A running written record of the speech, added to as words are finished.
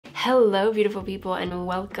Hello beautiful people and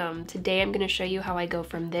welcome. Today I'm going to show you how I go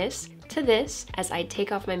from this to this as I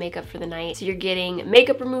take off my makeup for the night. So you're getting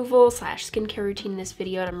makeup removal / skincare routine in this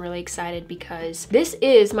video, and I'm really excited because this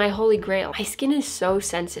is my holy grail. My skin is so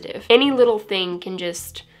sensitive. Any little thing can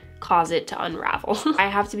just cause it to unravel. I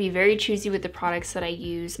have to be very choosy with the products that I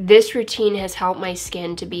use. This routine has helped my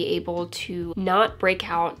skin to be able to not break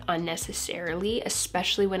out unnecessarily,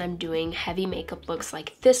 especially when I'm doing heavy makeup looks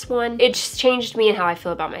like this one. It's changed me and how I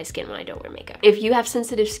feel about my skin when I don't wear makeup. If you have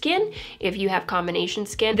sensitive skin, if you have combination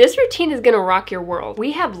skin, this routine is gonna rock your world.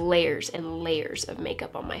 We have layers and layers of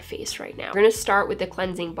makeup on my face right now. We're gonna start with the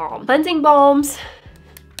cleansing balm. Cleansing balms,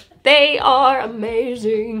 they are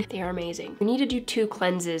amazing. They are amazing. You need to do 2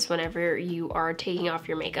 cleanses whenever you are taking off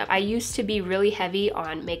your makeup. I used to be really heavy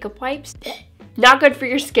on makeup wipes. Not good for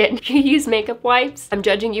your skin. If you use makeup wipes, I'm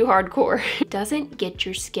judging you hardcore. It doesn't get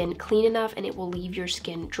your skin clean enough and it will leave your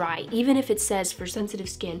skin dry. Even if it says for sensitive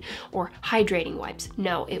skin or hydrating wipes.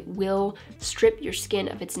 No, it will strip your skin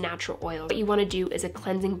of its natural oil. What you want to do is a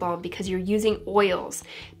cleansing balm because you're using oils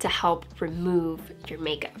to help remove your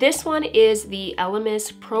makeup. This one is the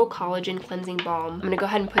Elemis Pro Collagen Cleansing Balm. I'm gonna go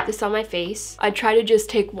ahead and put this on my face. I try to just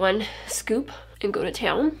take 1 scoop and go to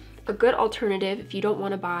town. A good alternative if you don't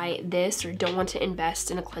want to buy this or don't want to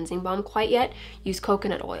invest in a cleansing balm quite yet, use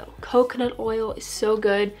coconut oil. Coconut oil is so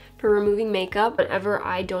good for removing makeup. Whenever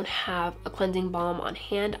I don't have a cleansing balm on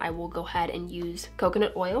hand, I will go ahead and use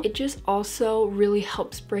coconut oil. It just also really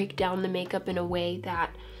helps break down the makeup in a way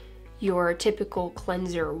that your typical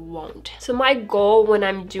cleanser won't. So my goal when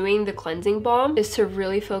I'm doing the cleansing balm is to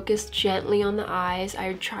really focus gently on the eyes.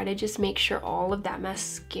 I try to just make sure all of that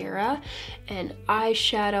mascara and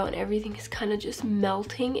eyeshadow and everything is kind of just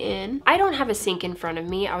melting in. I don't have a sink in front of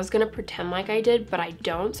me. I was gonna pretend like I did, but I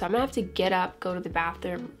don't. So I'm gonna have to get up, go to the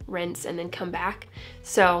bathroom, rinse, and then come back.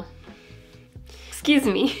 So, excuse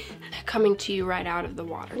me. Coming to you right out of the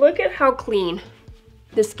water. Look at how clean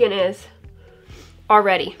the skin is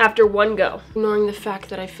already after 1 go. Ignoring the fact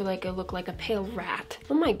that I feel like I look like a pale rat.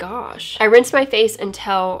 Oh my gosh. I rinsed my face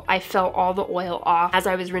until I felt all the oil off. As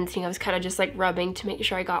I was rinsing, I was kind of just like rubbing to make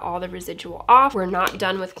sure I got all the residual off. We're not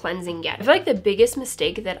done with cleansing yet. I feel like the biggest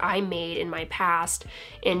mistake that I made in my past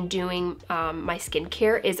in doing my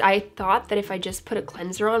skincare is I thought that if I just put a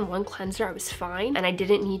cleanser on, 1 cleanser, I was fine. And I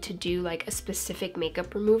didn't need to do like a specific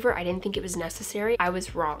makeup remover. I didn't think it was necessary. I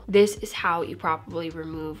was wrong. This is how you properly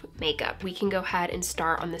remove makeup. We can go ahead and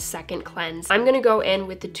start on the 2nd cleanse. I'm gonna go in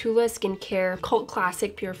with the Tula Skincare Cult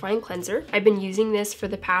Classic Purifying Cleanser. I've been using this for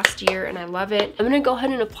the past year and I love it. I'm gonna go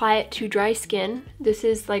ahead and apply it to dry skin. This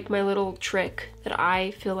is like my little trick that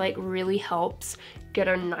I feel like really helps get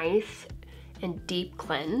a nice and deep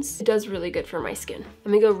cleanse. It does really good for my skin.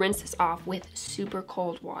 Let me go rinse this off with super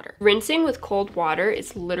cold water. Rinsing with cold water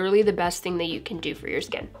is literally the best thing that you can do for your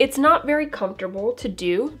skin. It's not very comfortable to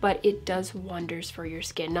do, but it does wonders for your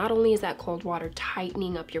skin. Not only is that cold water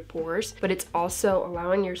tightening up your pores, but it's also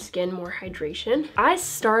allowing your skin more hydration. I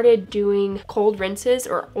started doing cold rinses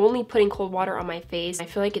or only putting cold water on my face. I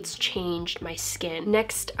feel like it's changed my skin.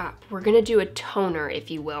 Next up, we're gonna do a toner,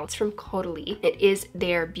 if you will. It's from Caudalie. It is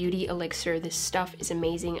their beauty elixir. This stuff is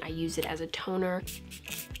amazing. I use it as a toner.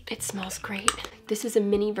 It smells great. This is a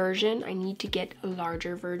mini version. I need to get a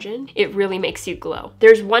larger version. It really makes you glow.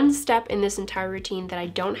 There's 1 step in this entire routine that I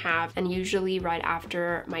don't have, and usually right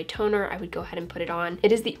after my toner, I would go ahead and put it on.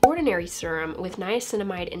 It is the Ordinary Serum with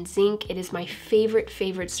niacinamide and zinc. It is my favorite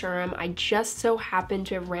serum. I just so happen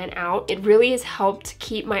to have ran out. It really has helped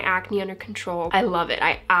keep my acne under control. I love it.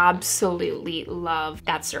 I absolutely love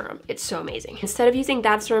that serum. It's so amazing. Instead of using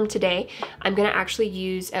that serum today, I'm gonna actually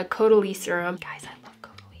use a Caudalie serum. Guys, I love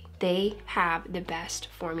Caudalie. They have the best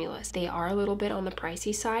formulas. They are a little bit on the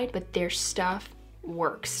pricey side, but their stuff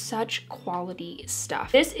works. Such quality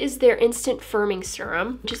stuff. This is their instant firming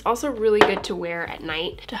serum, which is also really good to wear at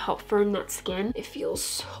night to help firm that skin. It feels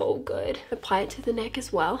so good. Apply it to the neck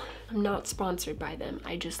as well. I'm not sponsored by them.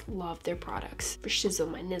 I just love their products. For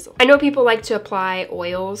shizzle my nizzle. I know people like to apply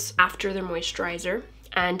oils after their moisturizer,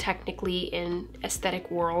 and technically in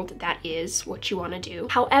aesthetic world, that is what you want to do.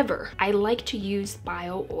 However, I like to use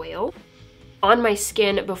bio oil on my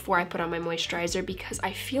skin before I put on my moisturizer because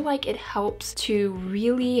I feel like it helps to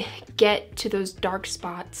really get to those dark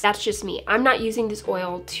spots. That's just me. I'm not using this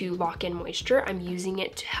oil to lock in moisture. I'm using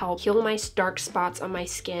it to help heal my dark spots on my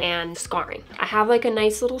skin and scarring. I have like a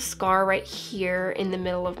nice little scar right here in the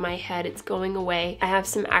middle of my head. It's going away. I have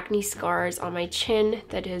some acne scars on my chin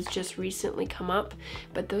that has just recently come up,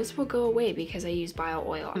 but those will go away because I use bio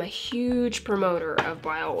oil. I'm a huge promoter of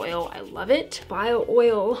bio oil. I love it. Bio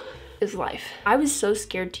oil is life. I was so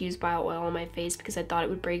scared to use bio oil on my face because I thought it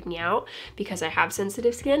would break me out because I have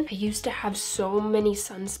sensitive skin. I used to have so many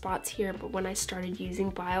sunspots here, but when I started using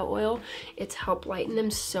bio oil, it's helped lighten them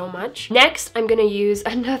so much. Next, I'm gonna use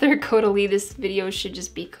another Caudalie. This video should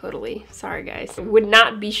just be Caudalie. Sorry guys. I would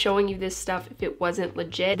not be showing you this stuff if it wasn't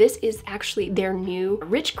legit. This is actually their new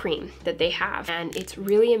rich cream that they have, and it's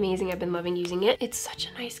really amazing. I've been loving using it. It's such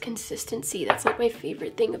a nice consistency. That's like my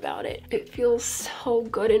favorite thing about it. It feels so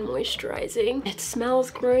good and moisturizing. It smells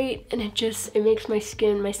great, and it makes my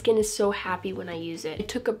skin is so happy when I use it. I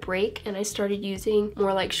took a break and I started using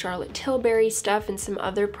more like Charlotte Tilbury stuff and some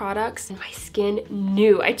other products, and my skin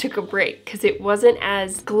knew I took a break because it wasn't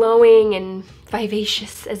as glowing and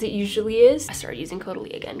vivacious as it usually is. I started using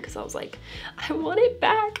Caudalie again because I was like, I want it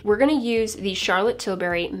back. We're gonna use the Charlotte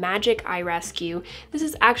Tilbury Magic Eye Rescue. This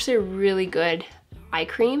is actually a really good eye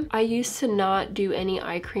cream. I used to not do any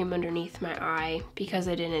eye cream underneath my eye because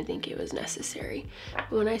I didn't think it was necessary.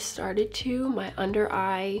 When I started to, my under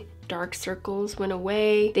eye dark circles went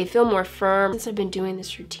away. They feel more firm. Since I've been doing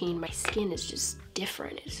this routine, my skin is just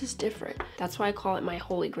different. It's just different. That's why I call it my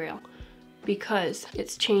holy grail, because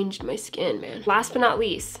it's changed my skin, man. Last but not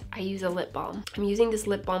least, I use a lip balm. I'm using this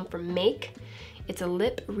lip balm from Make. It's a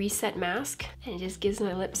lip reset mask, and it just gives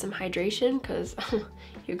my lips some hydration because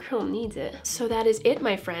your girl needs it. So that is it,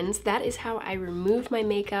 my friends. That is how I remove my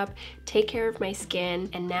makeup, take care of my skin,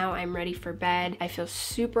 and now I'm ready for bed. I feel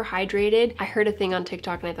super hydrated. I heard a thing on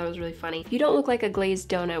TikTok and I thought it was really funny. If you don't look like a glazed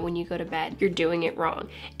donut when you go to bed, you're doing it wrong.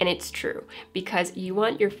 And it's true, because you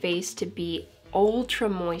want your face to be ultra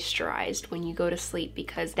moisturized when you go to sleep,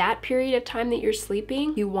 because that period of time that you're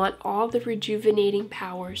sleeping, you want all the rejuvenating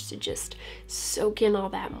powers to just soak in all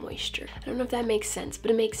that moisture. I don't know if that makes sense, but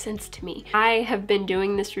it makes sense to me. I have been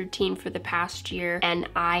doing this routine for the past year, and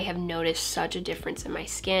I have noticed such a difference in my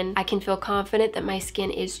skin. I can feel confident that my skin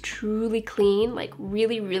is truly clean, like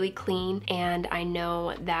really, really clean, and I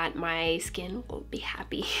know that my skin will be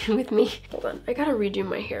happy with me. Hold on, I gotta redo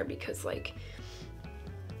my hair because like,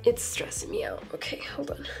 it's stressing me out. Okay, hold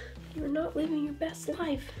on. You're not living your best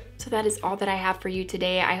life. So that is all that I have for you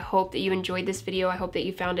today. I hope that you enjoyed this video. I hope that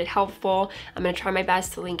you found it helpful. I'm gonna try my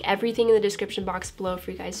best to link everything in the description box below for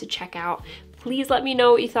you guys to check out. Please let me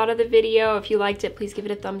know what you thought of the video. If you liked it, please give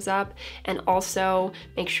it a thumbs up. And also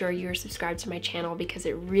make sure you're subscribed to my channel because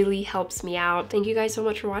it really helps me out. Thank you guys so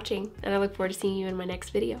much for watching, and I look forward to seeing you in my next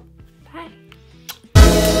video.